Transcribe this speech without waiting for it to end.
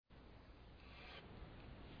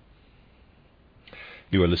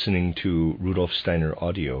You are listening to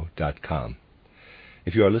RudolfSteinerAudio.com.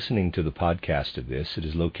 If you are listening to the podcast of this, it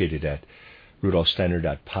is located at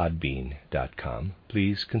RudolfSteiner.podbean.com.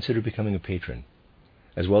 Please consider becoming a patron.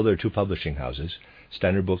 As well, there are two publishing houses,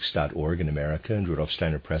 SteinerBooks.org in America and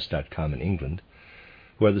RudolfSteinerPress.com in England,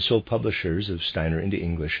 who are the sole publishers of Steiner into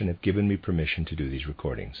English and have given me permission to do these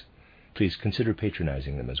recordings. Please consider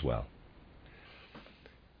patronizing them as well.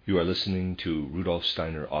 You are listening to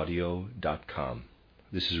RudolfSteinerAudio.com.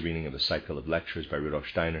 This is a reading of a cycle of lectures by Rudolf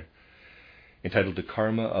Steiner, entitled The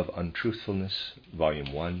Karma of Untruthfulness,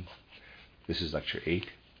 Volume 1. This is Lecture 8,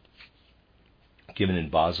 given in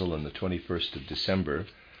Basel on the 21st of December,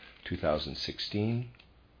 2016.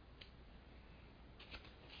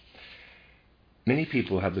 Many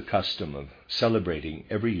people have the custom of celebrating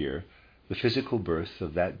every year the physical birth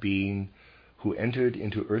of that being who entered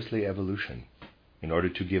into earthly evolution in order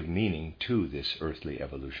to give meaning to this earthly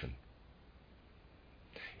evolution.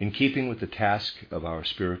 In keeping with the task of our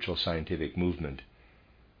spiritual scientific movement,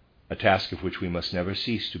 a task of which we must never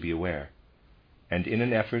cease to be aware, and in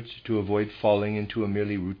an effort to avoid falling into a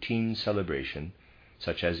merely routine celebration,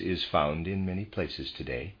 such as is found in many places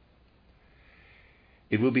today,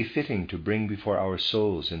 it will be fitting to bring before our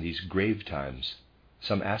souls in these grave times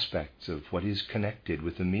some aspects of what is connected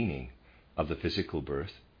with the meaning of the physical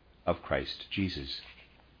birth of Christ Jesus.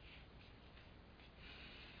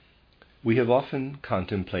 We have often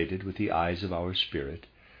contemplated with the eyes of our spirit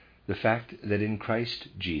the fact that in Christ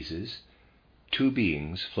Jesus two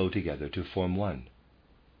beings flow together to form one,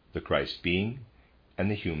 the Christ being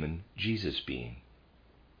and the human Jesus being.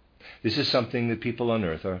 This is something that people on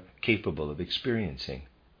earth are capable of experiencing.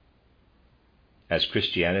 As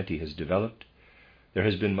Christianity has developed, there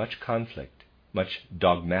has been much conflict, much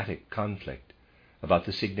dogmatic conflict, about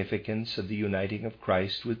the significance of the uniting of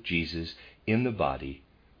Christ with Jesus in the body,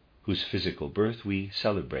 whose physical birth we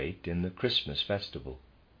celebrate in the Christmas festival.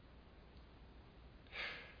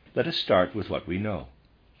 Let us start with what we know.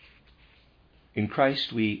 In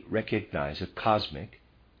Christ we recognize a cosmic,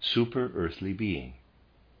 super-earthly being,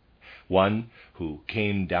 one who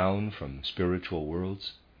came down from spiritual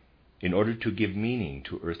worlds in order to give meaning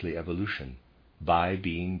to earthly evolution by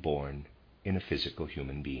being born in a physical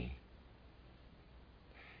human being.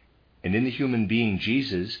 And in the human being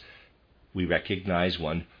Jesus, we recognize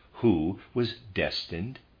one who was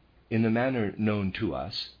destined, in the manner known to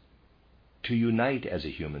us, to unite as a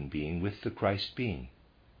human being with the Christ being,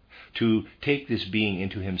 to take this being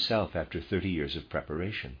into himself after 30 years of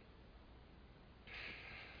preparation.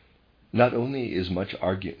 Not only is much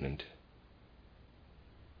argument,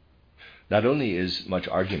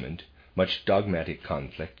 much dogmatic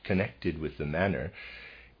conflict connected with the manner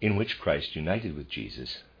in which Christ united with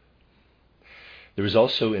Jesus, there is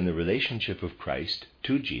also in the relationship of Christ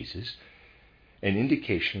to Jesus an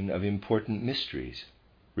indication of important mysteries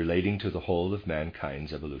relating to the whole of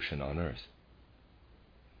mankind's evolution on earth.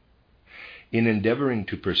 In endeavoring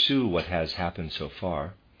to pursue what has happened so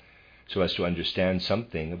far, so as to understand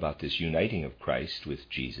something about this uniting of Christ with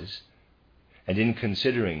Jesus, and in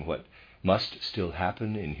considering what must still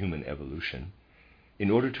happen in human evolution,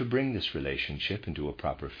 in order to bring this relationship into a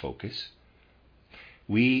proper focus,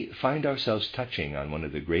 we find ourselves touching on one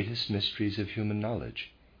of the greatest mysteries of human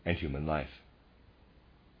knowledge and human life.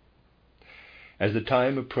 As the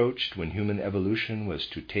time approached when human evolution was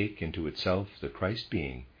to take into itself the Christ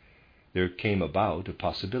being, there came about a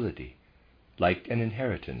possibility, like an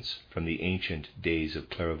inheritance from the ancient days of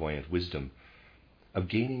clairvoyant wisdom, of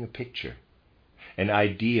gaining a picture, an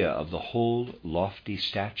idea of the whole lofty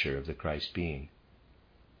stature of the Christ being.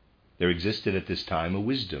 There existed at this time a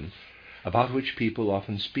wisdom about which people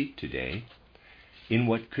often speak today in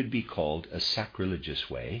what could be called a sacrilegious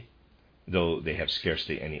way, though they have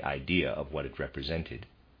scarcely any idea of what it represented.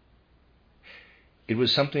 It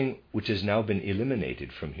was something which has now been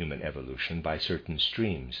eliminated from human evolution by certain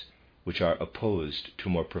streams which are opposed to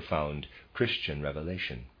more profound Christian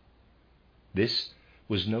revelation. This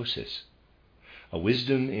was gnosis, a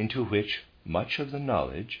wisdom into which much of the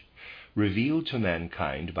knowledge revealed to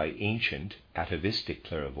mankind by ancient atavistic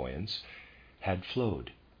clairvoyance had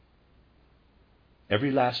flowed.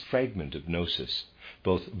 Every last fragment of gnosis,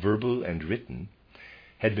 both verbal and written,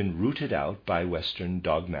 had been rooted out by Western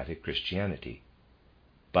dogmatic Christianity,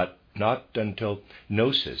 but not until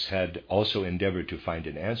gnosis had also endeavored to find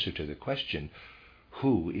an answer to the question,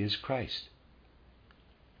 who is Christ?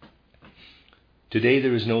 Today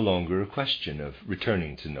there is no longer a question of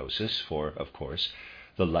returning to gnosis, for, of course,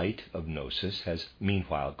 the light of gnosis has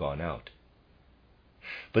meanwhile gone out.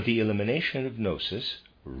 But the elimination of gnosis,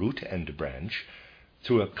 root and branch,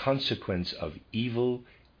 through a consequence of evil,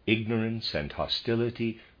 ignorance and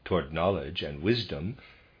hostility toward knowledge and wisdom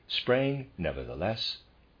sprang, nevertheless,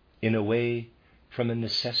 in a way from a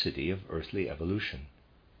necessity of earthly evolution.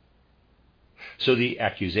 So the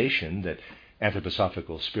accusation that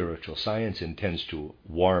anthroposophical spiritual science intends to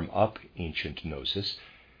warm up ancient gnosis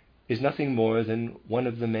is nothing more than one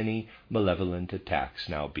of the many malevolent attacks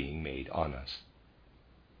now being made on us.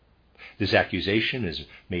 This accusation is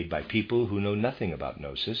made by people who know nothing about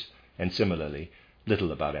gnosis and similarly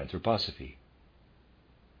little about anthroposophy.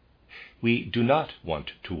 We do not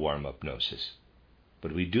want to warm up gnosis,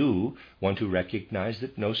 but we do want to recognize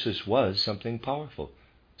that gnosis was something powerful,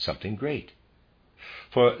 something great.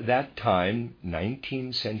 For that time,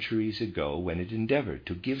 19 centuries ago, when it endeavored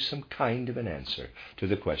to give some kind of an answer to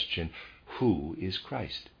the question, who is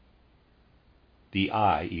Christ? The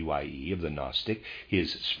I, EYE, of the Gnostic,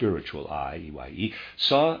 his spiritual I, EYE,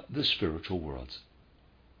 saw the spiritual worlds.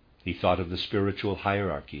 He thought of the spiritual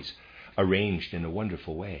hierarchies arranged in a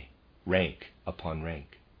wonderful way, rank upon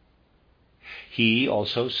rank. He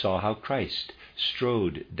also saw how Christ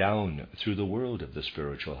strode down through the world of the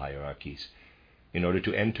spiritual hierarchies in order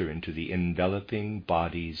to enter into the enveloping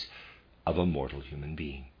bodies of a mortal human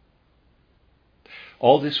being.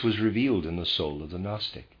 All this was revealed in the soul of the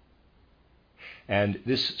Gnostic. And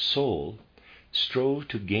this soul strove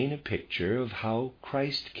to gain a picture of how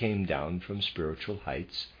Christ came down from spiritual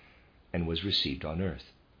heights and was received on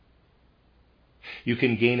earth. You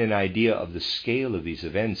can gain an idea of the scale of these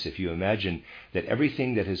events if you imagine that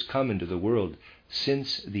everything that has come into the world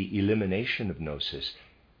since the elimination of gnosis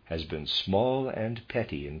has been small and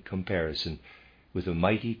petty in comparison with the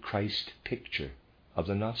mighty Christ picture of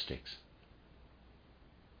the Gnostics.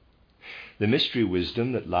 The mystery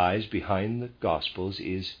wisdom that lies behind the Gospels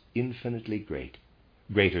is infinitely great,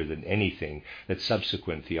 greater than anything that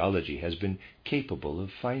subsequent theology has been capable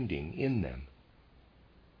of finding in them.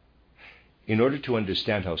 In order to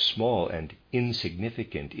understand how small and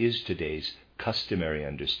insignificant is today's customary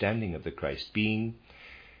understanding of the Christ being,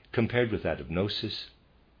 compared with that of gnosis,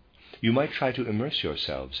 you might try to immerse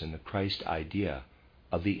yourselves in the Christ idea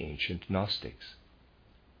of the ancient Gnostics.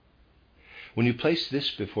 When you place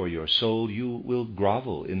this before your soul, you will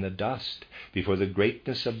grovel in the dust before the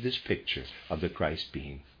greatness of this picture of the Christ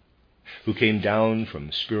being, who came down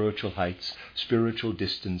from spiritual heights, spiritual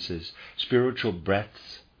distances, spiritual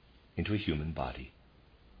breadths into a human body.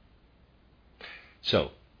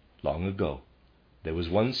 So, long ago, there was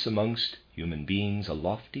once amongst human beings a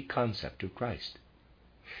lofty concept of Christ.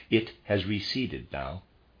 It has receded now.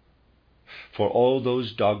 For all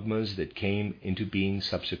those dogmas that came into being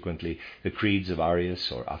subsequently, the creeds of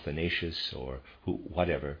Arius or Athanasius or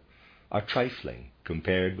whatever, are trifling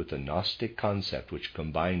compared with the Gnostic concept which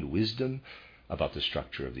combined wisdom about the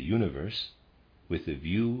structure of the universe with the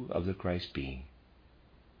view of the Christ being.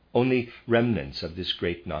 Only remnants of this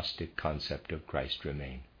great Gnostic concept of Christ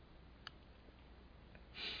remain.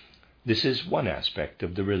 This is one aspect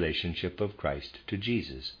of the relationship of Christ to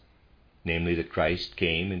Jesus, namely that Christ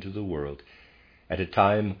came into the world at a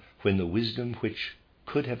time when the wisdom which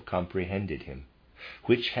could have comprehended him,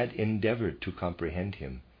 which had endeavored to comprehend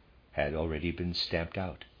him, had already been stamped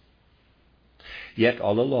out. Yet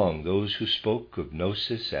all along those who spoke of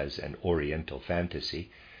gnosis as an oriental fantasy,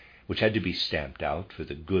 which had to be stamped out for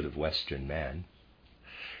the good of Western man,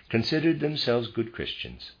 considered themselves good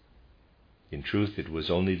Christians. In truth, it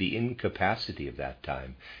was only the incapacity of that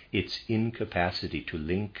time, its incapacity to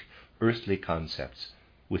link earthly concepts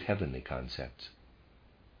with heavenly concepts.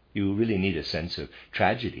 You really need a sense of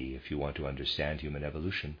tragedy if you want to understand human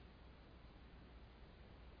evolution.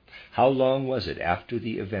 How long was it after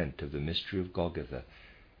the event of the mystery of Golgotha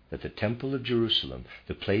that the Temple of Jerusalem,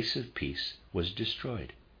 the place of peace, was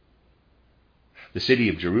destroyed? The city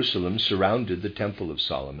of Jerusalem surrounded the Temple of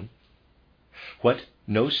Solomon. What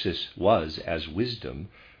gnosis was as wisdom,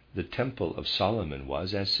 the Temple of Solomon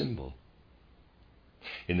was as symbol.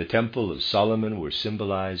 In the Temple of Solomon were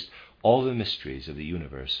symbolized all the mysteries of the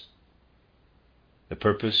universe. The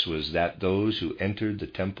purpose was that those who entered the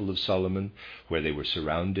Temple of Solomon, where they were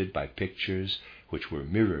surrounded by pictures which were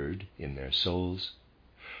mirrored in their souls,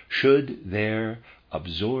 should there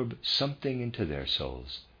absorb something into their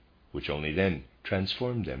souls, which only then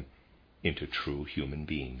transformed them into true human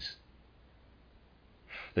beings.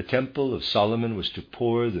 The Temple of Solomon was to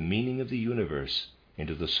pour the meaning of the universe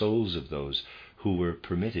into the souls of those who were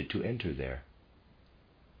permitted to enter there.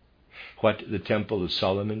 What the Temple of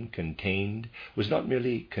Solomon contained was not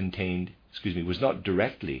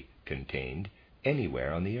directly contained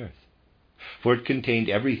anywhere on the earth, for it contained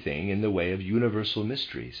everything in the way of universal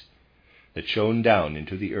mysteries that shone down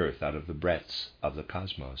into the earth out of the breadths of the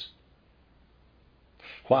cosmos.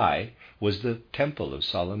 Why was the Temple of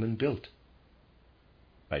Solomon built?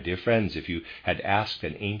 My dear friends, if you had asked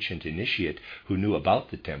an ancient initiate who knew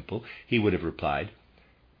about the temple, he would have replied,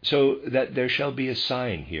 "So that there shall be a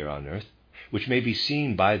sign here on earth, which may be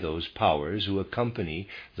seen by those powers who accompany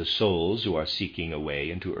the souls who are seeking a way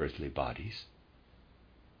into earthly bodies."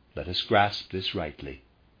 Let us grasp this rightly.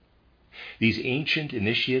 These ancient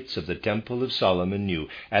initiates of the Temple of Solomon knew,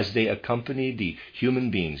 as they accompanied the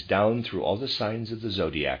human beings down through all the signs of the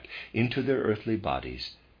zodiac into their earthly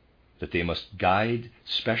bodies, that they must guide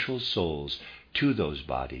special souls to those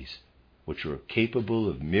bodies, which were capable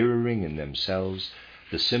of mirroring in themselves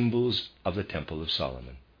the symbols of the Temple of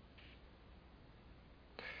Solomon.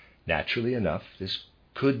 Naturally enough, this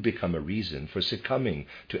could become a reason for succumbing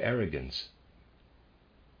to arrogance.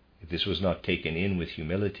 If this was not taken in with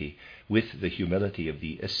the humility of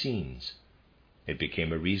the Essenes, it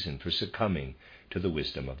became a reason for succumbing to the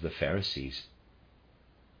wisdom of the Pharisees.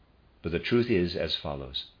 But the truth is as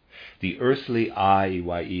follows. The earthly eye,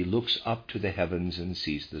 EYE, looks up to the heavens and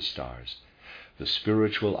sees the stars. The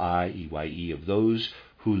spiritual eye, EYE, of those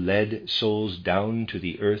who led souls down to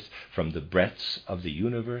the earth from the breadths of the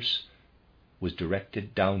universe was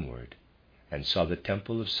directed downward and saw the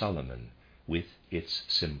Temple of Solomon with its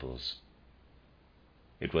symbols.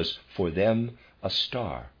 It was for them a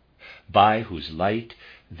star, by whose light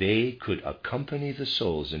they could accompany the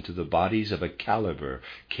souls into the bodies of a caliber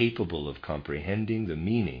capable of comprehending the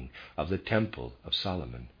meaning of the Temple of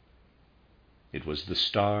Solomon. It was the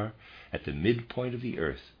star at the midpoint of the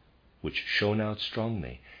earth which shone out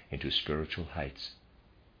strongly into spiritual heights.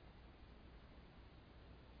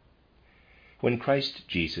 When Christ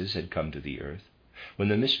Jesus had come to the earth, when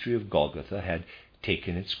the mystery of Golgotha had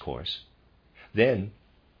taken its course, then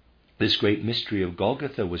this great mystery of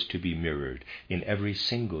Golgotha was to be mirrored in every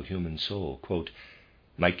single human soul. Quote,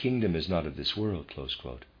 "My kingdom is not of this world," close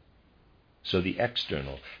quote. So the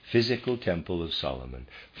external, physical Temple of Solomon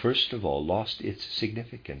first of all lost its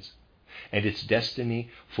significance, and its destiny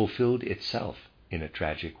fulfilled itself in a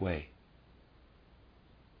tragic way.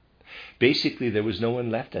 Basically, there was no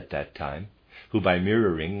one left at that time who, by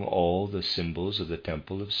mirroring all the symbols of the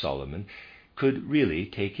Temple of Solomon, could really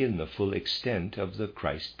take in the full extent of the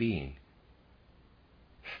Christ being.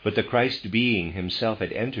 But the Christ being himself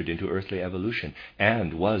had entered into earthly evolution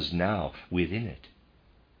and was now within it.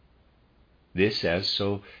 This, as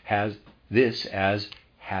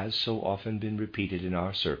has so often been repeated in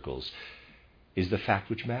our circles, is the fact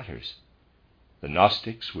which matters. The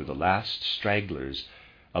Gnostics were the last stragglers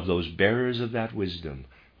of those bearers of that wisdom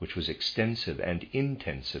which was extensive and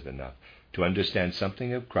intensive enough to understand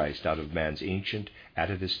something of Christ out of man's ancient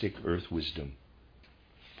atavistic earth wisdom.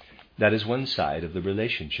 That is one side of the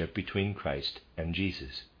relationship between Christ and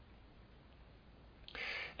Jesus.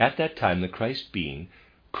 At that time, the Christ being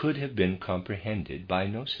could have been comprehended by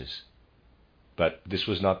gnosis. But this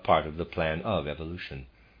was not part of the plan of evolution,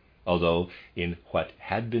 although in what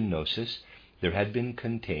had been gnosis there had been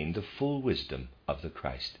contained the full wisdom of the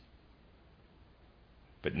Christ.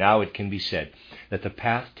 But now it can be said that the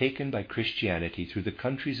path taken by Christianity through the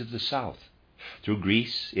countries of the South, through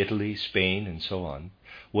Greece, Italy, Spain, and so on,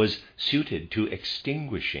 was suited to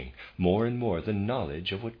extinguishing more and more the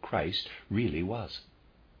knowledge of what Christ really was.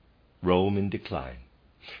 Rome in decline,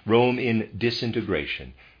 Rome in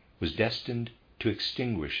disintegration, was destined to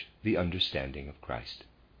extinguish the understanding of Christ.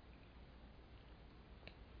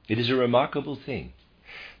 It is a remarkable thing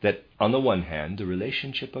that, on the one hand, the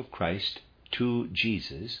relationship of Christ to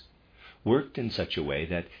Jesus worked in such a way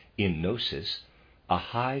that in gnosis a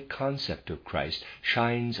high concept of Christ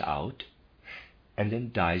shines out and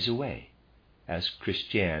then dies away as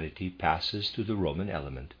Christianity passes through the Roman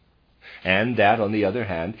element, and that, on the other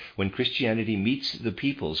hand, when Christianity meets the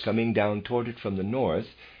peoples coming down toward it from the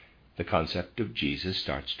north, the concept of Jesus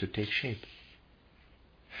starts to take shape.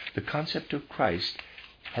 The concept of Christ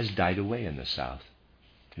has died away in the south.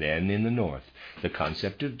 Then in the north, the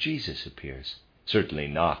concept of Jesus appears, certainly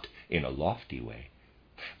not in a lofty way,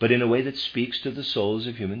 but in a way that speaks to the souls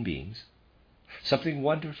of human beings. Something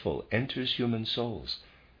wonderful enters human souls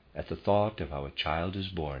at the thought of how a child is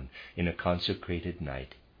born in a consecrated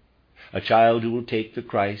night, a child who will take the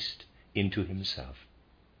Christ into himself.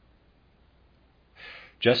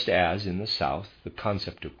 Just as in the south the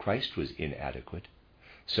concept of Christ was inadequate,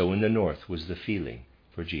 so in the north was the feeling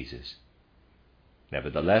for Jesus.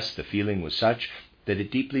 Nevertheless, the feeling was such that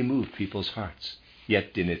it deeply moved people's hearts,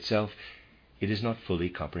 yet in itself it is not fully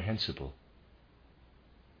comprehensible.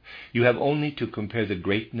 You have only to compare the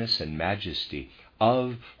greatness and majesty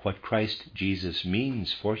of what Christ Jesus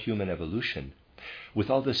means for human evolution with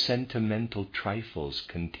all the sentimental trifles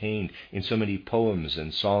contained in so many poems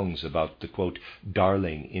and songs about the, quote,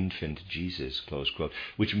 darling infant Jesus, close quote,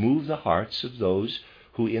 which move the hearts of those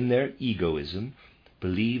who in their egoism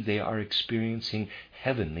believe they are experiencing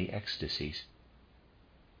heavenly ecstasies.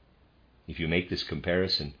 If you make this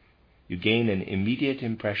comparison, you gain an immediate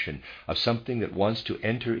impression of something that wants to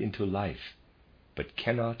enter into life, but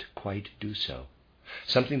cannot quite do so,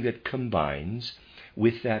 something that combines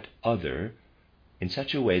with that other in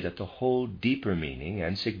such a way that the whole deeper meaning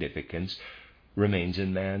and significance remains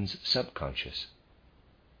in man's subconscious.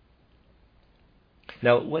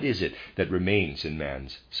 Now, what is it that remains in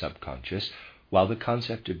man's subconscious while the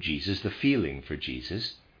concept of Jesus, the feeling for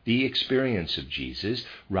Jesus, the experience of Jesus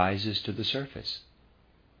rises to the surface?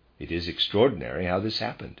 It is extraordinary how this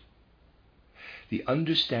happened. The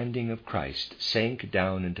understanding of Christ sank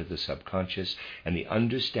down into the subconscious, and the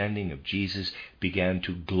understanding of Jesus began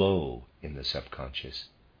to glow in the subconscious.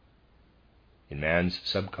 In man's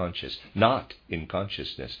subconscious, not in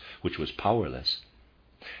consciousness, which was powerless,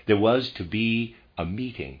 there was to be a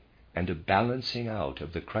meeting and a balancing out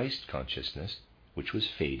of the Christ consciousness, which was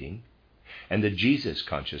fading, and the Jesus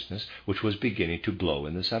consciousness, which was beginning to glow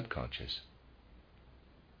in the subconscious.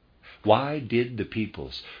 Why did the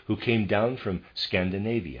peoples who came down from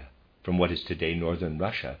Scandinavia, from what is today northern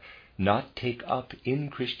Russia, not take up in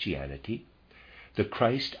Christianity the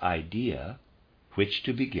Christ idea, which,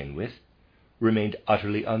 to begin with, remained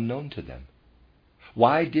utterly unknown to them?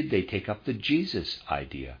 Why did they take up the Jesus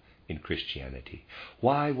idea in Christianity?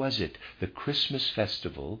 Why was it the Christmas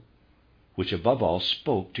festival which above all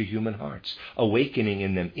spoke to human hearts, awakening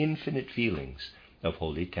in them infinite feelings of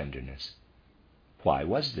holy tenderness? Why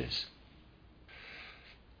was this?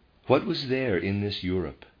 What was there in this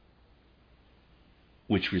Europe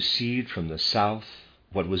which received from the South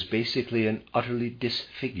what was basically an utterly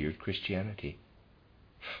disfigured Christianity?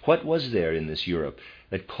 What was there in this Europe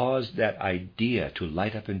that caused that idea to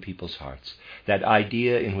light up in people's hearts, that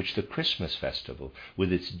idea in which the Christmas festival,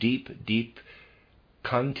 with its deep, deep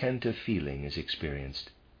content of feeling, is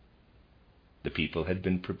experienced? The people had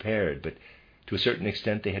been prepared, but to a certain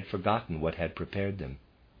extent they had forgotten what had prepared them.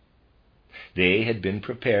 They had been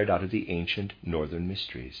prepared out of the ancient northern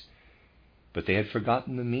mysteries, but they had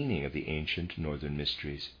forgotten the meaning of the ancient northern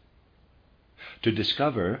mysteries. To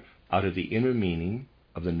discover out of the inner meaning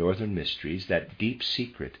of the northern mysteries that deep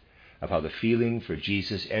secret of how the feeling for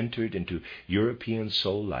Jesus entered into European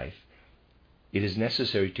soul life, it is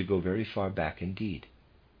necessary to go very far back indeed.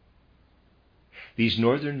 These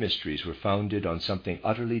northern mysteries were founded on something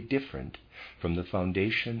utterly different from the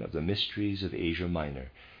foundation of the mysteries of Asia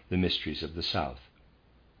Minor, the mysteries of the South.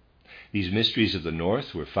 These mysteries of the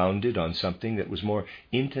North were founded on something that was more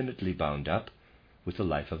intimately bound up with the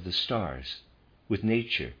life of the stars, with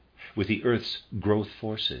nature, with the earth's growth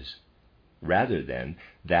forces, rather than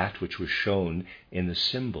that which was shown in the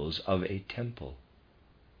symbols of a temple.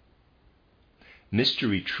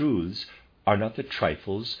 Mystery truths are not the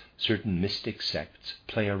trifles certain mystic sects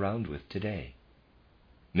play around with today.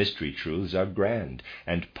 Mystery truths are grand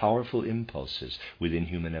and powerful impulses within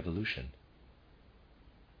human evolution.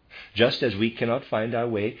 Just as we cannot find our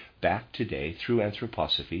way back today through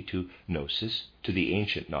anthroposophy to Gnosis, to the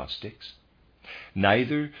ancient Gnostics,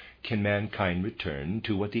 neither can mankind return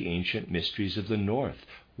to what the ancient mysteries of the North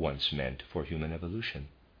once meant for human evolution.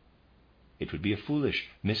 It would be a foolish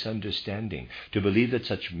misunderstanding to believe that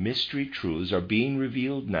such mystery truths are being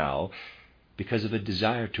revealed now because of a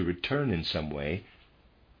desire to return in some way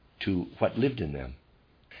to what lived in them.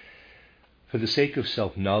 For the sake of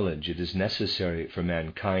self-knowledge, it is necessary for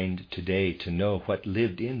mankind today to know what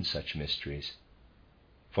lived in such mysteries.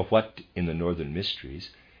 For what in the northern mysteries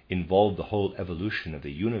involved the whole evolution of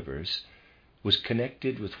the universe was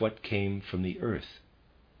connected with what came from the earth,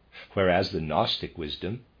 whereas the Gnostic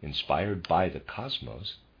wisdom, inspired by the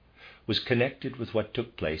cosmos, was connected with what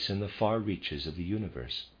took place in the far reaches of the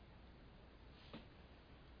universe.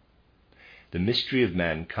 The mystery of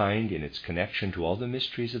mankind in its connection to all the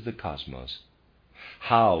mysteries of the cosmos,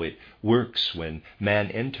 how it works when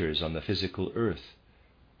man enters on the physical earth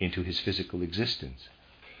into his physical existence.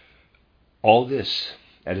 All this,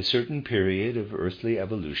 at a certain period of earthly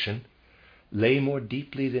evolution, lay more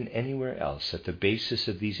deeply than anywhere else at the basis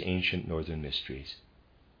of these ancient northern mysteries.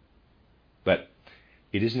 But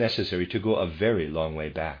it is necessary to go a very long way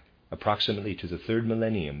back, approximately to the 3rd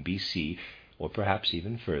millennium BC, or perhaps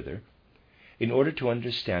even further, in order to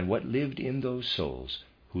understand what lived in those souls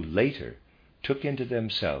who later took into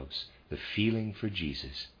themselves the feeling for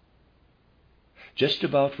Jesus. Just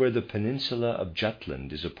about where the peninsula of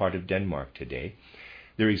Jutland is a part of Denmark today,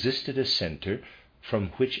 there existed a center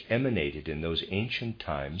from which emanated in those ancient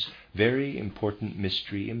times very important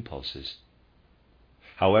mystery impulses.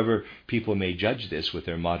 However people may judge this with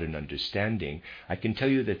their modern understanding, I can tell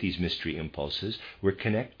you that these mystery impulses were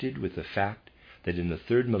connected with the fact that in the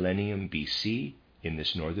 3rd millennium BC, in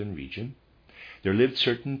this northern region, there lived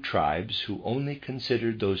certain tribes who only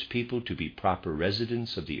considered those people to be proper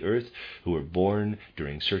residents of the earth who were born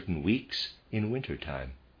during certain weeks in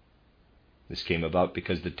wintertime. This came about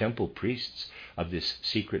because the temple priests of this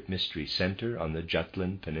secret mystery center on the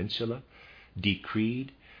Jutland Peninsula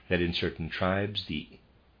decreed that in certain tribes, the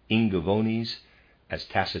Ingavones, as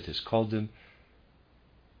Tacitus called them,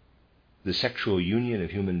 the sexual union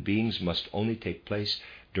of human beings must only take place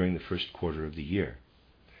during the first quarter of the year.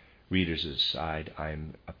 Readers aside,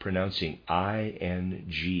 I'm pronouncing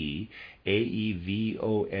Ingaeavones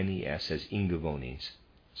as Ingavones.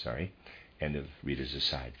 End of readers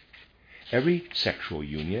aside. Every sexual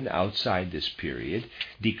union outside this period,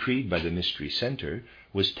 decreed by the Mystery Center,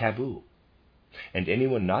 was taboo, and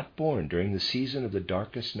anyone not born during the season of the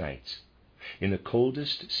darkest nights, in the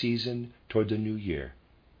coldest season toward the new year,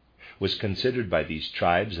 was considered by these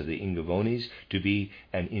tribes of the Ingavones to be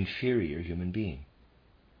an inferior human being.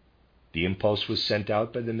 The impulse was sent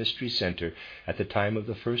out by the Mystery Center at the time of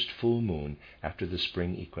the first full moon after the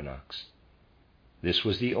spring equinox. This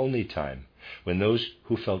was the only time when those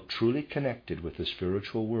who felt truly connected with the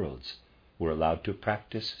spiritual worlds were allowed to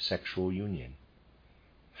practice sexual union.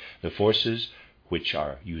 The forces which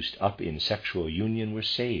are used up in sexual union were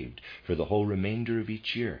saved for the whole remainder of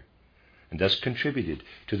each year, and thus contributed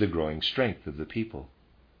to the growing strength of the people.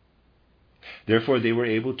 Therefore they were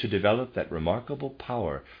able to develop that remarkable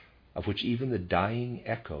power of which even the dying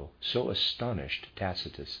Echo so astonished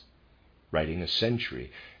Tacitus, writing a century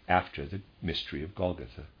after the mystery of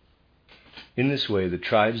Golgotha. In this way, the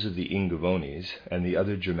tribes of the Ingavones and the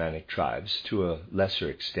other Germanic tribes, to a lesser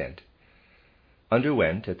extent,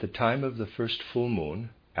 underwent at the time of the first full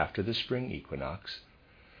moon after the spring equinox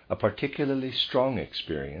a particularly strong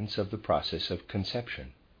experience of the process of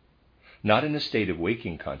conception, not in a state of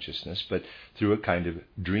waking consciousness, but through a kind of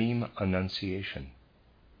dream annunciation.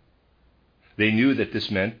 They knew that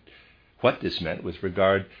what this meant with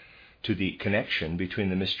regard to the connection between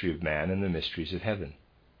the mystery of man and the mysteries of heaven.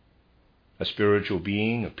 A spiritual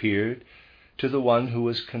being appeared to the one who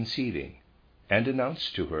was conceiving and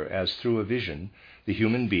announced to her, as through a vision, the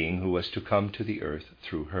human being who was to come to the earth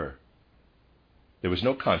through her. There was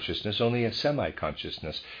no consciousness, only a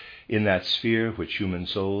semi-consciousness, in that sphere which human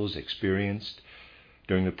souls experienced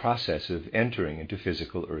during the process of entering into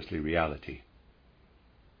physical earthly reality.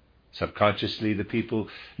 Subconsciously, the people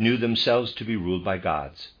knew themselves to be ruled by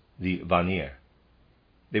gods, the Vanir.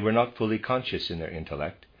 They were not fully conscious in their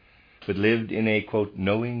intellect, but lived in a, quote,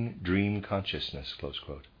 knowing dream consciousness, close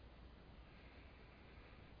quote.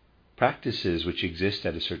 Practices which exist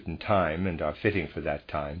at a certain time and are fitting for that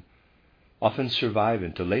time often survive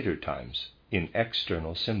into later times in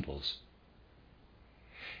external symbols.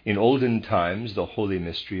 In olden times, the holy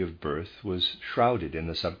mystery of birth was shrouded in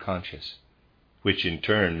the subconscious, which in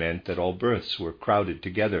turn meant that all births were crowded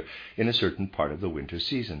together in a certain part of the winter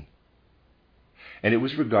season. And it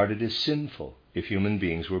was regarded as sinful if human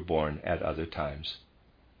beings were born at other times.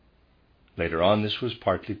 Later on, this was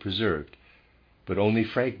partly preserved, but only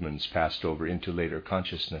fragments passed over into later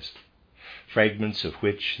consciousness, fragments of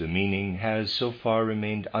which the meaning has so far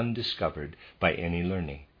remained undiscovered by any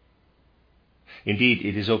learning. Indeed,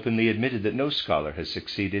 it is openly admitted that no scholar has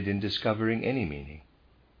succeeded in discovering any meaning.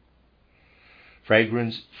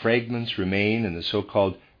 Fragments remain in the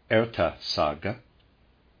so-called Erta saga.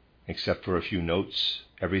 Except for a few notes,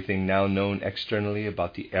 everything now known externally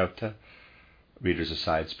about the Erta, readers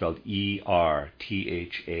aside, spelled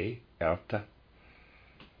E-R-T-H-A, Erta,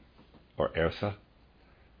 or Ertha,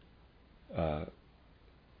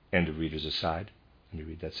 end of readers aside. Let me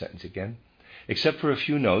read that sentence again. Except for a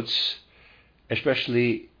few notes,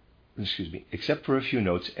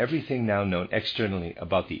 everything now known externally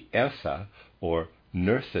about the Ertha, or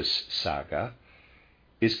Nerthus saga,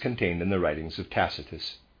 is contained in the writings of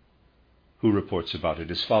Tacitus, who reports about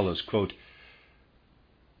it as follows, quote,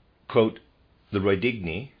 the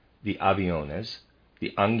Rhoedigni, the Aviones,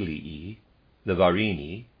 the Anglii, the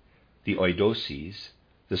Varini, the Oidoces,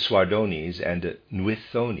 the Suardones, and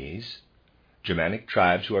Nuithones, Germanic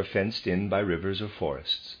tribes who are fenced in by rivers or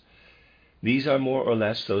forests. These are more or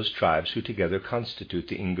less those tribes who together constitute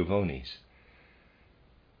the Ingavones.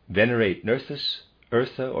 Venerate Nerthus,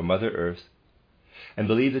 Eartha, or Mother Earth, and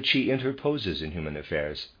believe that she interposes in human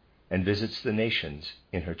affairs and visits the nations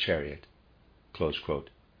in her chariot. Close quote.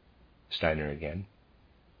 Steiner again.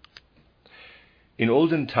 In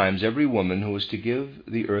olden times, every woman who was to give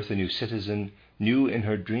the earth a new citizen knew in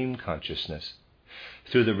her dream consciousness,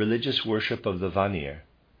 through the religious worship of the Vanir,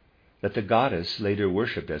 that the goddess, later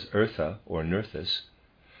worshipped as Eartha or Nerthus,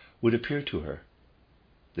 would appear to her.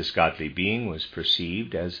 This godly being was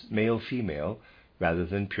perceived as male-female rather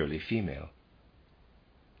than purely female.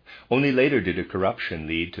 Only later did a corruption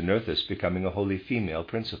lead to Nerthus becoming a wholly female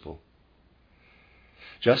principle.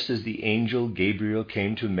 Just as the angel Gabriel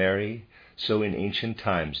came to Mary, so in ancient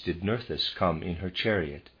times did Nerthus come in her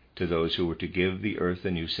chariot to those who were to give the earth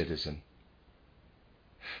a new citizen.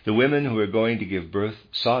 The women who were going to give birth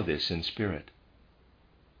saw this in spirit.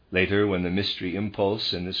 Later, when the mystery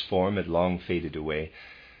impulse in this form had long faded away,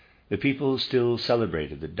 the people still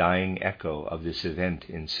celebrated the dying echo of this event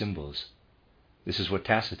in symbols. This is what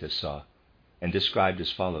Tacitus saw, and described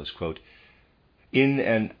as follows, quote, "In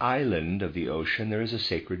an island of the ocean there is a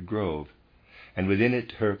sacred grove, and within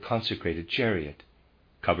it her consecrated chariot,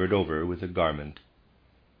 covered over with a garment.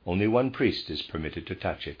 Only one priest is permitted to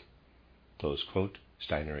touch it." Close quote.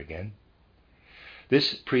 Steiner again.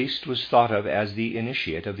 This priest was thought of as the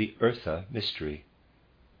initiate of the Eartha mystery.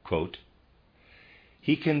 Quote,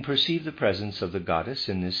 "He can perceive the presence of the goddess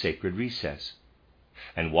in this sacred recess,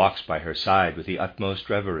 and walks by her side with the utmost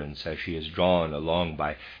reverence as she is drawn along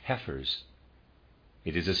by heifers.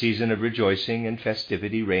 It is a season of rejoicing, and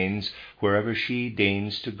festivity reigns wherever she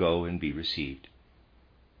deigns to go and be received.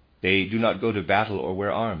 They do not go to battle or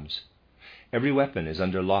wear arms. Every weapon is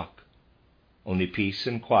under lock. Only peace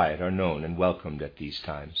and quiet are known and welcomed at these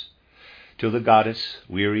times, till the goddess,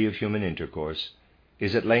 weary of human intercourse,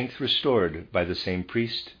 is at length restored by the same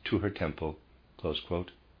priest to her temple." Close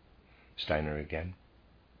quote. Steiner again.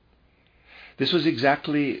 This was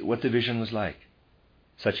exactly what the vision was like.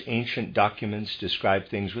 Such ancient documents describe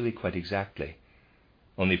things really quite exactly.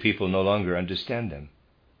 Only people no longer understand them.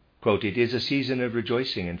 Quote, "It is a season of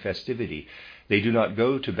rejoicing and festivity. They do not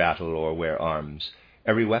go to battle or wear arms.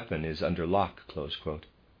 Every weapon is under lock." Close quote.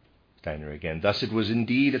 Steiner again. Thus it was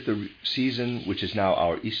indeed at the season which is now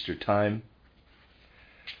our Easter time.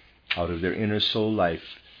 Out of their inner soul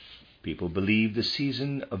life, people believed the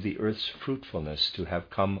season of the earth's fruitfulness to have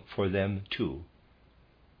come for them too.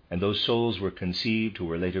 And those souls were conceived who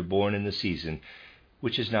were later born in the season,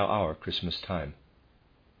 which is now our Christmas time.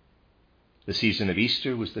 The season of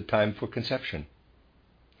Easter was the time for conception.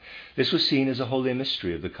 This was seen as a holy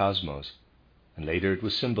mystery of the cosmos, and later it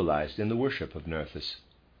was symbolized in the worship of Nerthus.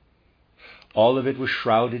 All of it was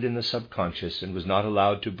shrouded in the subconscious and was not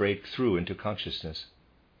allowed to break through into consciousness.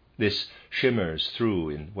 This shimmers through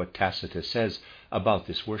in what Tacitus says about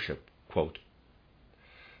this worship. Quote,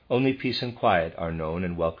 "Only peace and quiet are known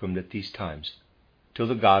and welcomed at these times, till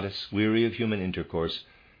the goddess, weary of human intercourse,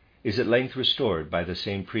 is at length restored by the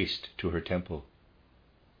same priest to her temple.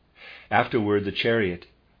 Afterward the chariot,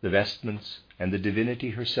 the vestments, and the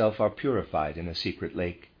divinity herself are purified in a secret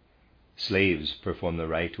lake. Slaves perform the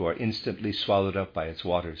rite who are instantly swallowed up by its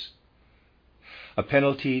waters. A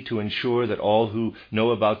penalty to ensure that all who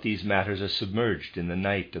know about these matters are submerged in the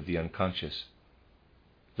night of the unconscious.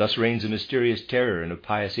 Thus reigns a mysterious terror and a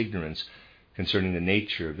pious ignorance concerning the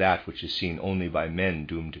nature of that which is seen only by men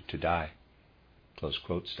doomed to die." Close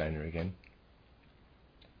quote. Steiner again.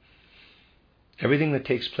 Everything that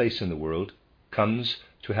takes place in the world comes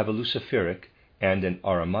to have a luciferic and an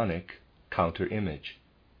Ahrimanic counter-image.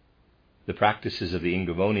 The practices of the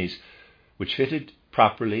Ingavones, which fitted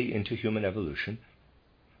properly into human evolution,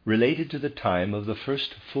 related to the time of the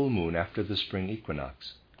first full moon after the spring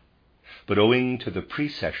equinox. But owing to the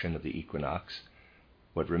precession of the equinox,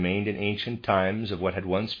 what remained in ancient times of what had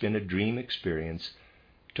once been a dream experience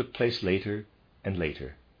took place later and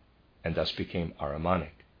later, and thus became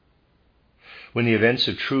Ahrimanic. When the events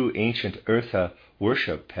of true ancient Eartha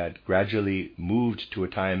worship had gradually moved to a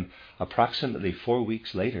time approximately 4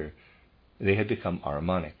 weeks later, they had become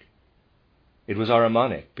Ahrimanic. It was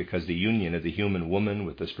Ahrimanic because the union of the human woman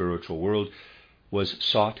with the spiritual world was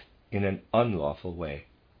sought in an unlawful way,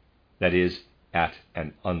 that is, at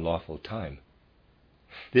an unlawful time.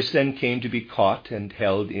 This then came to be caught and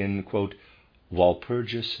held in, quote,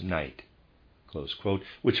 Walpurgis night, close quote,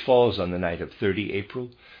 which falls on the night of 30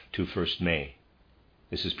 April to 1st May.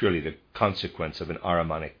 This is purely the consequence of an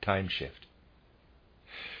Ahrimanic time shift.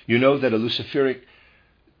 You know that a Luciferic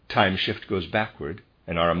time shift goes backward,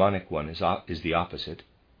 an Ahrimanic one is the opposite.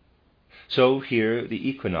 So here the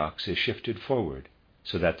equinox is shifted forward,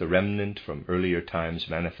 so that the remnant from earlier times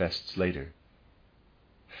manifests later.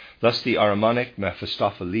 Thus the Ahrimanic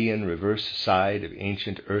Mephistophelian reverse side of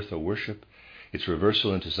ancient Eartha worship, its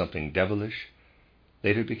reversal into something devilish,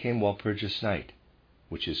 later became Walpurgis night,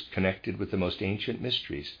 which is connected with the most ancient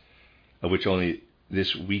mysteries, of which only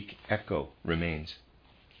this weak echo remains.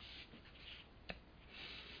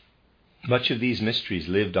 Much of these mysteries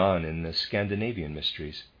lived on in the Scandinavian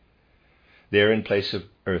mysteries. There, in place of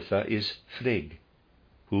Eartha, is Frigg,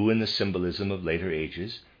 who, in the symbolism of later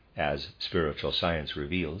ages, as spiritual science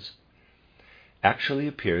reveals, actually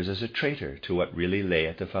appears as a traitor to what really lay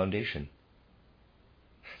at the foundation.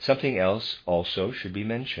 Something else also should be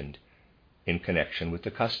mentioned in connection with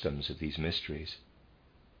the customs of these mysteries.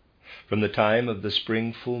 From the time of the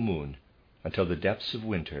spring full moon until the depths of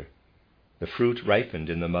winter, the fruit ripened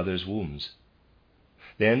in the mother's wombs.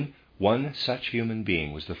 Then one such human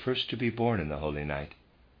being was the first to be born in the holy night.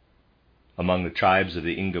 Among the tribes of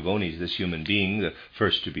the Ingavonis, this human being, the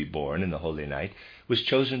first to be born in the holy night, was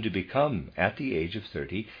chosen to become, at the age of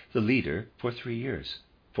 30, the leader for 3 years,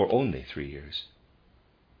 for only 3 years.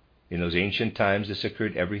 In those ancient times, this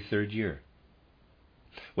occurred every 3rd year.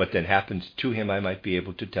 What then happened to him I might be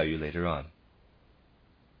able to tell you later on.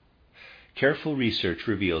 Careful research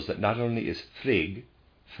reveals that not only is Frigg,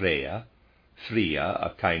 Freya,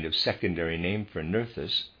 a kind of secondary name for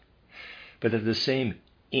Nerthus, but that the same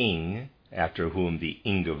Ing, after whom the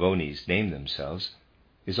Ingavonis name themselves,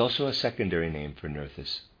 is also a secondary name for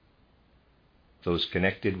Nerthus. Those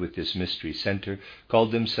connected with this mystery center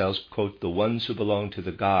called themselves, quote, the ones who belong to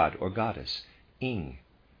the god or goddess,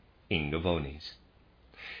 Ingavonis.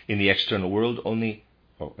 In the external world only,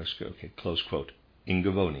 close quote,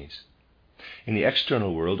 Ingavonis. In the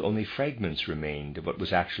external world only fragments remained of what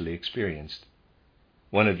was actually experienced.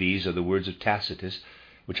 One of these are the words of Tacitus,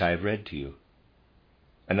 which I have read to you.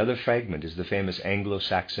 Another fragment is the famous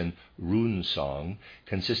Anglo-Saxon rune song,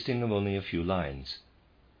 consisting of only a few lines.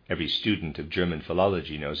 Every student of German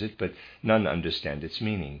philology knows it, but none understand its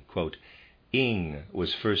meaning. Quote, Ing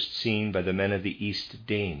was first seen by the men of the East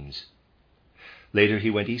Danes. Later he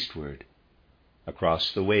went eastward.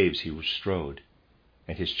 Across the waves he strode,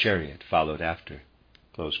 and his chariot followed after.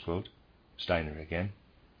 Close quote. Steiner again.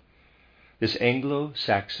 This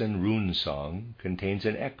Anglo-Saxon rune song contains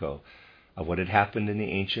an echo of what had happened in the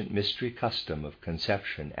ancient mystery custom of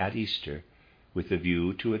conception at Easter with a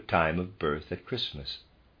view to a time of birth at Christmas.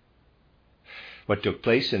 What took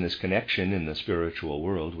place in this connection in the spiritual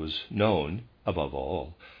world was known, above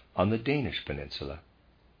all, on the Danish peninsula.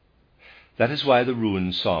 That is why the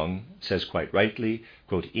rune song says quite rightly,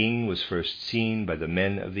 quote, Ing was first seen by the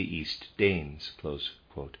men of the East Danes, close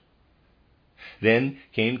quote. Then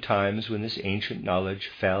came times when this ancient knowledge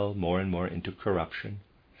fell more and more into corruption,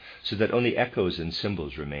 so that only echoes and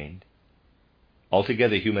symbols remained.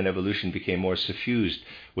 Altogether, human evolution became more suffused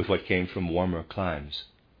with what came from warmer climes.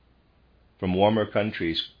 From warmer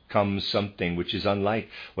countries comes something which is unlike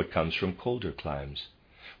what comes from colder climes,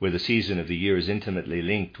 where the season of the year is intimately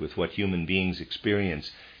linked with what human beings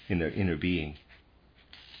experience in their inner being.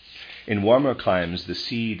 In warmer climes, the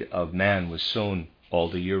seed of man was sown all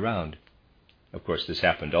the year round. Of course, this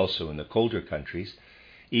happened also in the colder countries,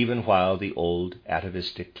 even while the old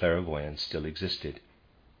atavistic clairvoyance still existed.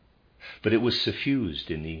 But it was suffused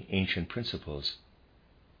in the ancient principles.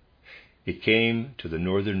 It came to the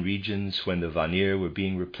northern regions when the Vanir were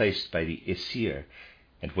being replaced by the Aesir,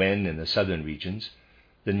 and when, in the southern regions,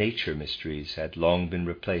 the nature mysteries had long been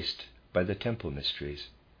replaced by the temple mysteries.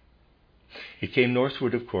 It came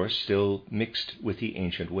northward, of course, still mixed with the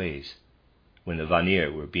ancient ways, when the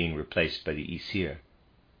Vanir were being replaced by the Aesir.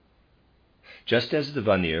 Just as the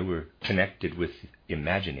Vanir were connected with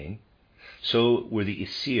imagining, so were the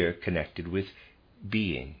Aesir connected with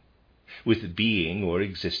being or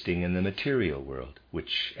existing in the material world,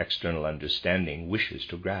 which external understanding wishes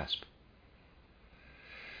to grasp.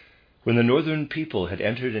 When the northern people had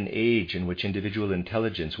entered an age in which individual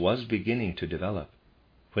intelligence was beginning to develop,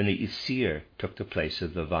 when the Aesir took the place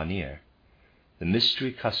of the Vanir, the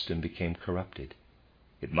mystery custom became corrupted.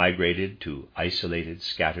 It migrated to isolated,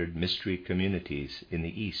 scattered mystery communities in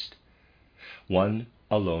the East. One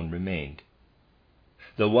alone remained,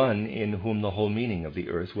 the one in whom the whole meaning of the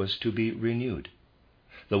earth was to be renewed,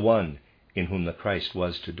 the one in whom the Christ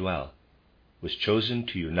was to dwell, was chosen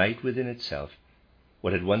to unite within itself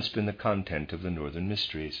what had once been the content of the northern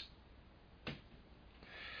mysteries.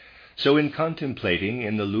 So in contemplating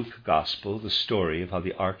in the Luke Gospel the story of how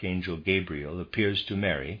the Archangel Gabriel appears to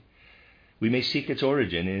Mary, we may seek its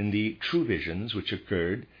origin in the true visions which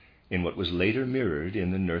occurred in what was later mirrored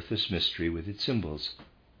in the Nerthus mystery with its symbols.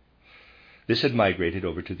 This had migrated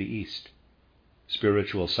over to the East.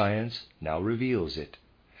 Spiritual science now reveals it,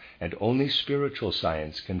 and only spiritual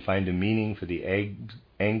science can find a meaning for the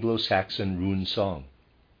Anglo-Saxon rune song.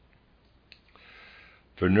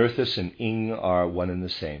 For Nerthus and Ing are one and the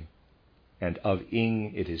same. and of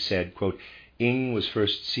Ing it is said, quote, Ing was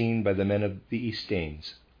first seen by the men of the East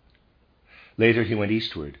Danes. Later he went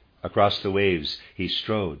eastward. Across the waves he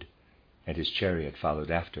strode, and his chariot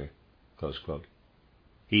followed after. Close quote.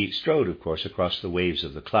 He strode, of course, across the waves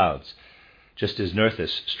of the clouds, just as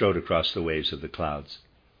Nerthus strode across the waves of the clouds.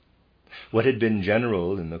 What had been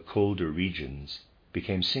general in the colder regions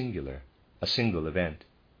became singular, a single event.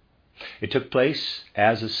 It took place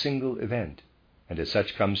as a single event, and as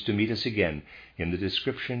such comes to meet us again in the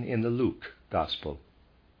description in the Luke Gospel.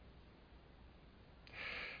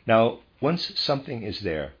 Now, once something is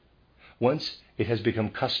there, once it has become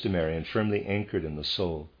customary and firmly anchored in the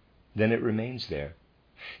soul, then it remains there.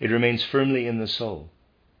 It remains firmly in the soul.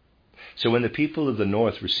 So when the people of the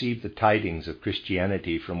north received the tidings of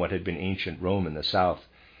Christianity from what had been ancient Rome in the south,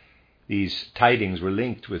 these tidings were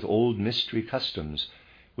linked with old mystery customs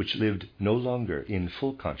which lived no longer in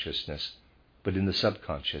full consciousness, but in the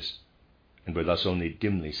subconscious, and were thus only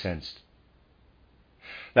dimly sensed.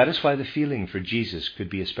 That is why the feeling for Jesus could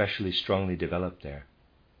be especially strongly developed there.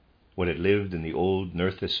 What had lived in the old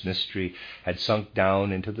Nerthus mystery had sunk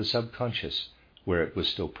down into the subconscious, where it was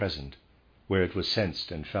still present, where it was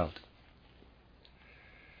sensed and felt.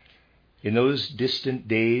 In those distant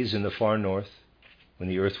days in the far north, when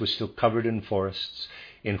the earth was still covered in forests,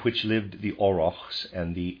 in which lived the aurochs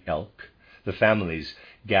and the elk, the families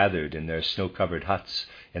gathered in their snow-covered huts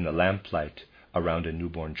in the lamplight around a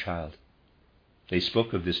newborn child. They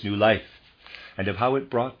spoke of this new life, and of how it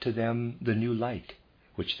brought to them the new light,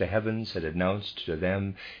 which the heavens had announced to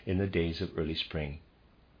them in the days of early spring.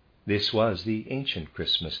 This was the ancient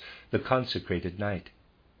Christmas, the consecrated night.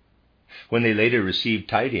 When they later received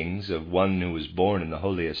tidings of one who was born in the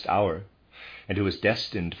holiest hour, and who was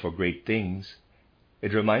destined for great things,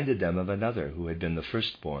 it reminded them of another who had been the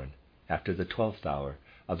firstborn after the 12th hour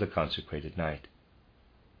of the consecrated night.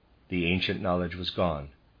 The ancient knowledge was gone,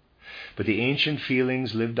 but the ancient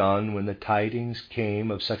feelings lived on when the tidings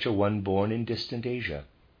came of such a one born in distant Asia,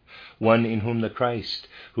 one in whom the Christ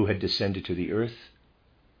who had descended to the earth,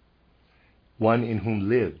 one in whom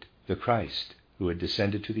lived the Christ who had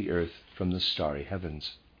descended to the earth from the starry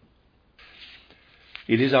heavens.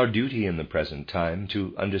 It is our duty in the present time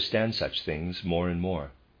to understand such things more and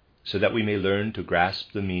more, so that we may learn to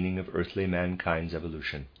grasp the meaning of earthly mankind's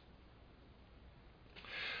evolution.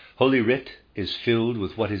 Holy Writ is filled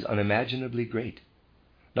with what is unimaginably great,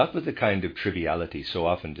 not with the kind of triviality so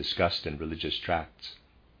often discussed in religious tracts.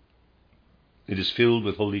 It is filled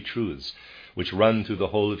with holy truths which run through the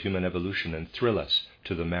whole of human evolution and thrill us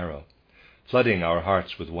to the marrow, flooding our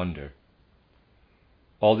hearts with wonder.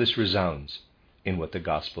 All this resounds in what the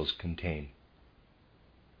Gospels contain.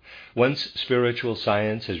 Once spiritual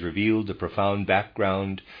science has revealed the profound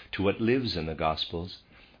background to what lives in the Gospels,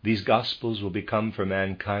 these Gospels will become for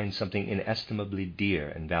mankind something inestimably dear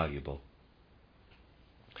and valuable.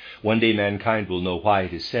 One day mankind will know why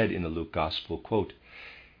it is said in the Luke Gospel, quote,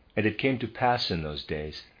 And it came to pass in those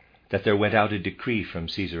days that there went out a decree from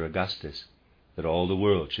Caesar Augustus that all the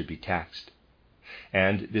world should be taxed.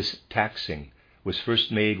 And this taxing was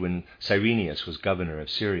first made when Cyrenius was governor of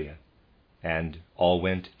Syria, and all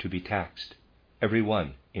went to be taxed, every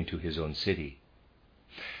one into his own city.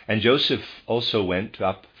 And Joseph also went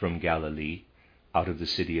up from Galilee, out of the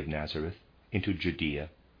city of Nazareth, into Judea,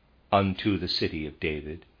 unto the city of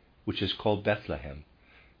David, which is called Bethlehem,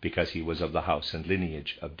 because he was of the house and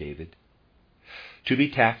lineage of David, to be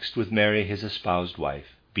taxed with Mary his espoused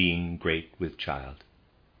wife, being great with child.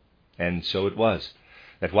 And so it was,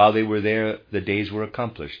 that while they were there, the days were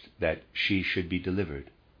accomplished that she should be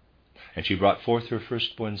delivered. And she brought forth her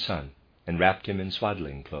firstborn son, and wrapped him in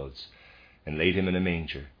swaddling clothes, and laid him in a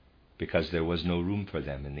manger, because there was no room for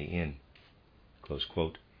them in the inn. Close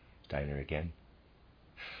quote. Steiner again.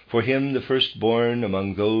 For him, the firstborn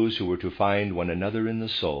among those who were to find one another in the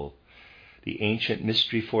soul, the ancient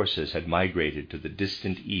mystery forces had migrated to the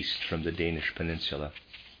distant east from the Danish peninsula.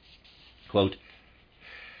 Quote,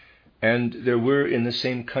 And there were in the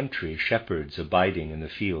same country shepherds abiding in the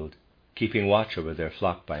field, keeping watch over their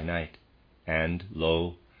flock by night. And,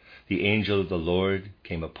 lo, the angel of the Lord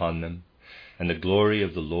came upon them, and the glory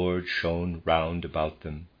of the Lord shone round about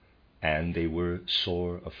them, and they were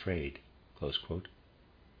sore afraid. Close quote.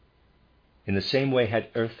 In the same way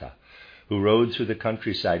had Eartha, who rode through the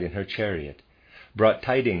countryside in her chariot, brought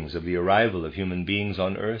tidings of the arrival of human beings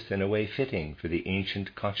on earth in a way fitting for the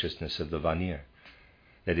ancient consciousness of the Vanir,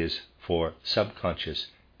 that is, for subconscious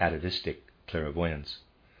atavistic clairvoyance.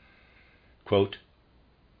 Quote,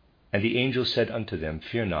 And the angel said unto them,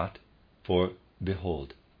 Fear not, for,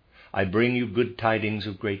 behold, I bring you good tidings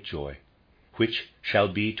of great joy, which shall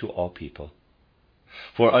be to all people.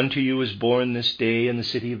 For unto you is born this day in the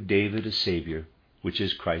city of David a Saviour, which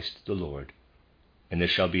is Christ the Lord. And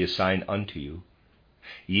this shall be a sign unto you.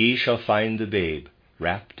 Ye shall find the babe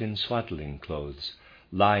wrapped in swaddling clothes,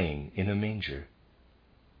 lying in a manger.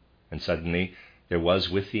 And suddenly there was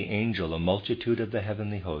with the angel a multitude of the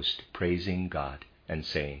heavenly host, praising God, and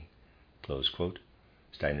saying," close quote,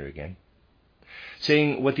 Steiner again,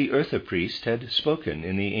 "saying what the Eartha priest had spoken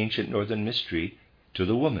in the ancient northern mystery to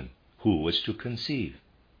the woman who was to conceive.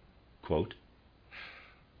 Quote,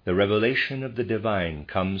 the revelation of the divine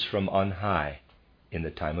comes from on high in the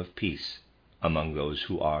time of peace among those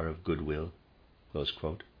who are of good will. Close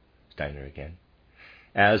quote, Steiner again.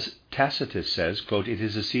 As Tacitus says, quote, it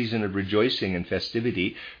is a season of rejoicing and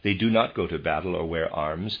festivity. They do not go to battle or wear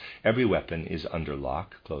arms. Every weapon is under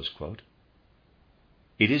lock. Close quote.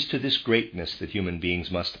 It is to this greatness that human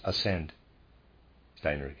beings must ascend.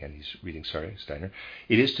 Steiner again, he's reading, Steiner.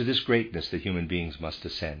 It is to this greatness that human beings must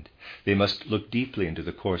ascend. They must look deeply into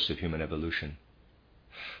the course of human evolution.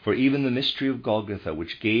 For even the mystery of Golgotha,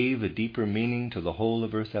 which gave a deeper meaning to the whole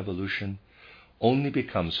of earth evolution, only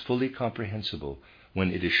becomes fully comprehensible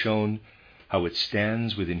when it is shown how it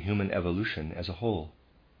stands within human evolution as a whole.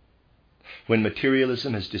 When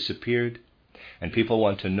materialism has disappeared, and people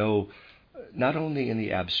want to know, not only in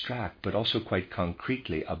the abstract, but also quite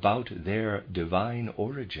concretely about their divine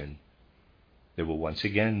origin, there will once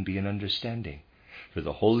again be an understanding for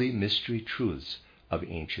the holy mystery truths of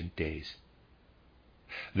ancient days.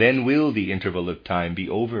 Then will the interval of time be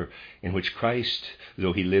over in which Christ,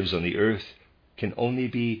 though he lives on the earth, can only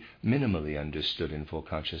be minimally understood in full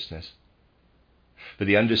consciousness. For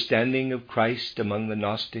the understanding of Christ among the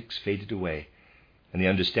Gnostics faded away, and the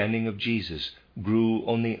understanding of Jesus grew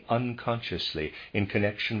only unconsciously in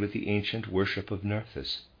connection with the ancient worship of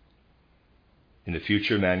Nerthus. In the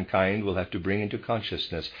future, mankind will have to bring into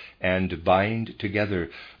consciousness and bind together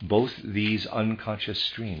both these unconscious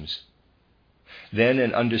streams. Then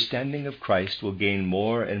an understanding of Christ will gain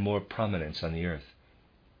more and more prominence on the earth,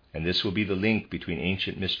 and this will be the link between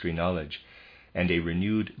ancient mystery knowledge and a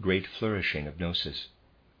renewed great flourishing of gnosis.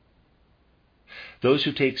 Those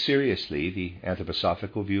who take seriously the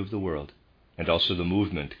anthroposophical view of the world, and also the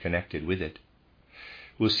movement connected with it,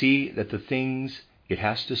 will see that the things it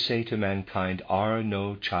has to say to mankind are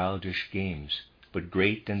no childish games, but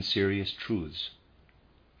great and serious truths.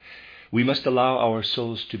 We must allow our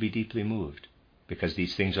souls to be deeply moved, because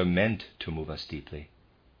these things are meant to move us deeply.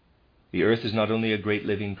 The earth is not only a great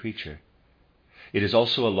living creature, it is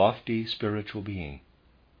also a lofty spiritual being.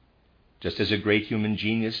 Just as a great human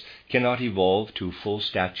genius cannot evolve to full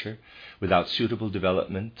stature without suitable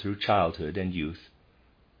development through childhood and youth,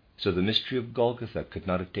 so the mystery of Golgotha could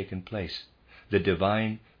not have taken place. The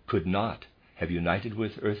divine could not have united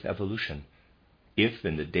with earth evolution if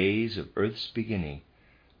in the days of earth's beginning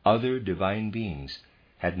other divine beings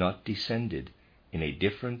had not descended in a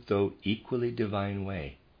different though equally divine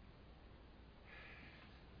way.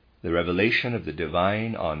 The revelation of the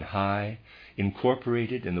divine on high,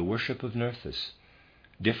 incorporated in the worship of Nerthus,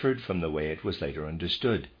 differed from the way it was later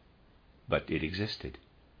understood, but it existed.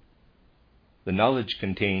 The knowledge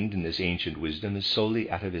contained in this ancient wisdom is solely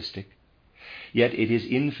atavistic, yet it is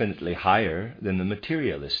infinitely higher than the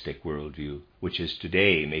materialistic worldview, which is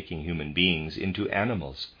today making human beings into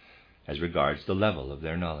animals as regards the level of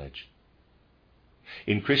their knowledge.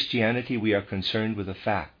 In Christianity, we are concerned with a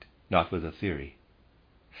fact, not with a theory.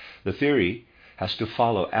 The theory has to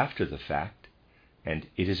follow after the fact, and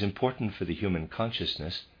it is important for the human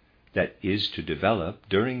consciousness that is to develop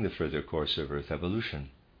during the further course of earth evolution.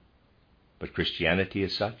 But Christianity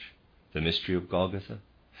as such, the mystery of Golgotha,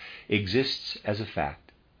 exists as a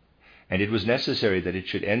fact, and it was necessary that it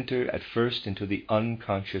should enter at first into the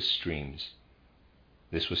unconscious streams.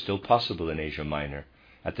 This was still possible in Asia Minor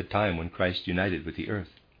at the time when Christ united with the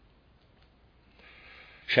earth.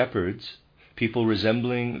 Shepherds, people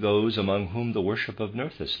resembling those among whom the worship of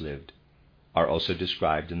Nerthus lived, are also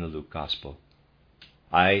described in the Luke Gospel.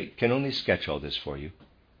 I can only sketch all this for you.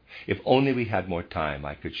 If only we had more time,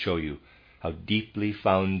 I could show you how deeply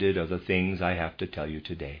founded are the things I have to tell you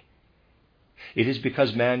today. It is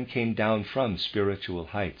because man came down from spiritual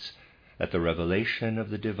heights that the revelation of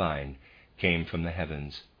the divine came from the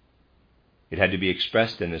heavens. It had to be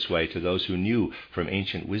expressed in this way to those who knew from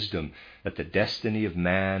ancient wisdom that the destiny of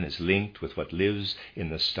man is linked with what lives in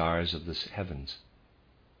the stars of the heavens.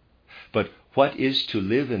 But what is to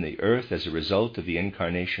live in the earth as a result of the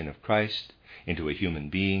incarnation of Christ into a human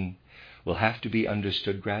being will have to be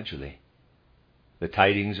understood gradually. The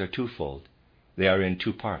tidings are twofold. They are in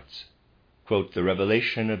two parts. Quote, the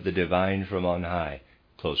revelation of the divine from on high,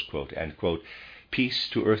 close quote, and, quote, peace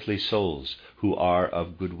to earthly souls who are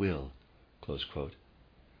of good will, close quote.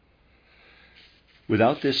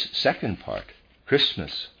 Without this second part,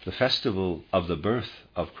 Christmas, the festival of the birth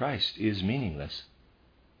of Christ, is meaningless.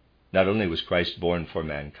 Not only was Christ born for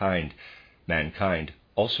mankind, mankind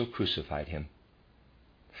also crucified him.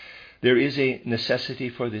 There is a necessity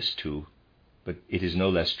for this too, but it is no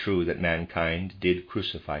less true that mankind did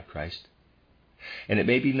crucify Christ. And it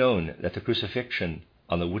may be known that the crucifixion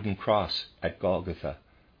on the wooden cross at Golgotha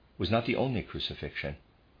was not the only crucifixion.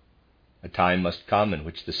 A time must come in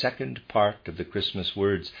which the second part of the Christmas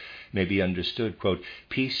words may be understood, quote,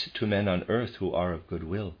 peace to men on earth who are of good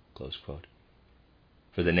will, close quote.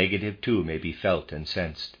 For the negative too may be felt and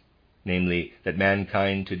sensed, namely that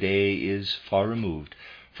mankind today is far removed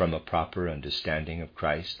from a proper understanding of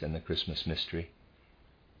Christ and the Christmas mystery.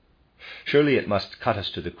 Surely it must cut us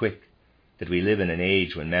to the quick that we live in an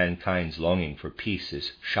age when mankind's longing for peace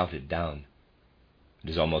is shouted down. It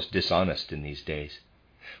is almost dishonest in these days,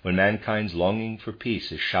 when mankind's longing for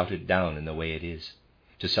peace is shouted down in the way it is,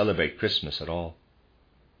 to celebrate Christmas at all.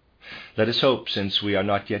 Let us hope, since we are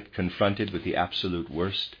not yet confronted with the absolute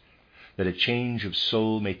worst, that a change of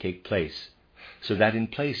soul may take place, so that in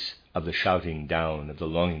place of the shouting down of the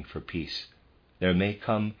longing for peace, there may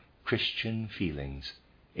come Christian feelings,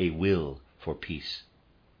 a will for peace.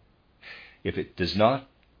 If it does not,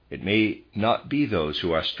 it may not be those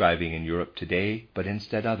who are striving in Europe today, but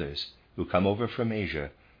instead others who come over from Asia,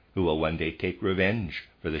 who will one day take revenge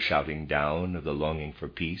for the shouting down of the longing for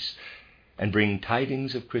peace, and bring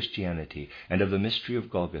tidings of Christianity and of the mystery of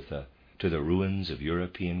Golgotha to the ruins of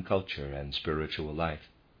European culture and spiritual life.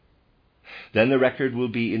 Then the record will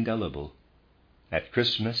be indelible. At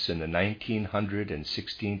Christmas in the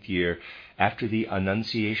 1916th year after the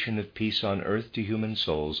annunciation of peace on earth to human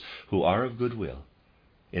souls who are of good will,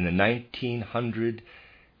 in the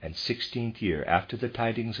 1916th year after the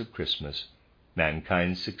tidings of Christmas,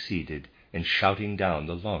 mankind succeeded in shouting down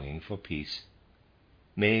the longing for peace.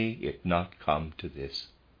 May it not come to this.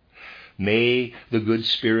 May the good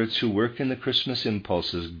spirits who work in the Christmas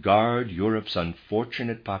impulses guard Europe's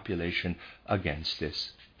unfortunate population against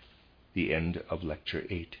this. The end of Lecture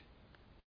 8.